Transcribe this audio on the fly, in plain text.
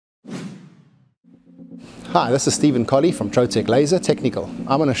Hi, this is Stephen Colley from Trotec Laser Technical.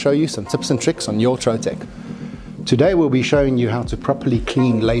 I'm going to show you some tips and tricks on your Trotec. Today we'll be showing you how to properly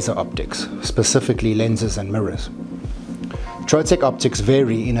clean laser optics, specifically lenses and mirrors. Trotec optics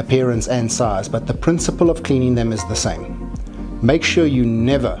vary in appearance and size, but the principle of cleaning them is the same. Make sure you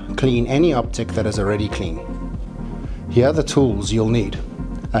never clean any optic that is already clean. Here are the tools you'll need: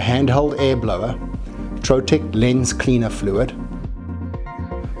 a handheld air blower, Trotec lens cleaner fluid,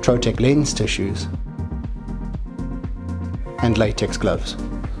 Trotec lens tissues, and latex gloves.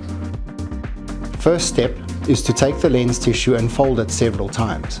 First step is to take the lens tissue and fold it several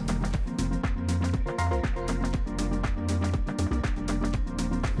times.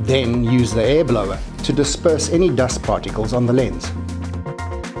 Then use the air blower to disperse any dust particles on the lens.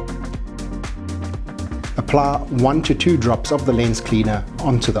 Apply 1 to 2 drops of the lens cleaner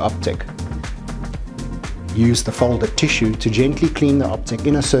onto the optic. Use the folded tissue to gently clean the optic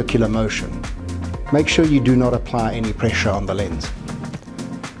in a circular motion. Make sure you do not apply any pressure on the lens.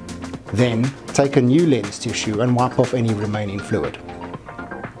 Then take a new lens tissue and wipe off any remaining fluid.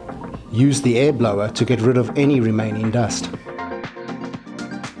 Use the air blower to get rid of any remaining dust.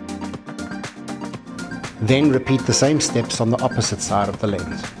 Then repeat the same steps on the opposite side of the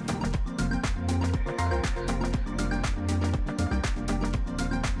lens.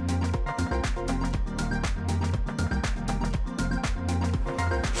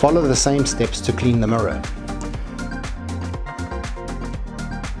 Follow the same steps to clean the mirror.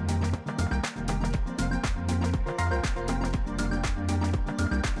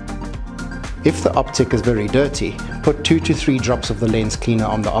 If the optic is very dirty, put 2 to 3 drops of the lens cleaner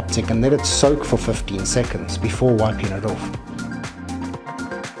on the optic and let it soak for 15 seconds before wiping it off.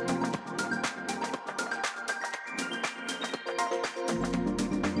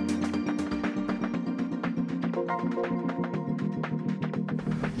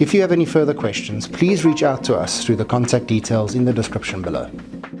 If you have any further questions, please reach out to us through the contact details in the description below.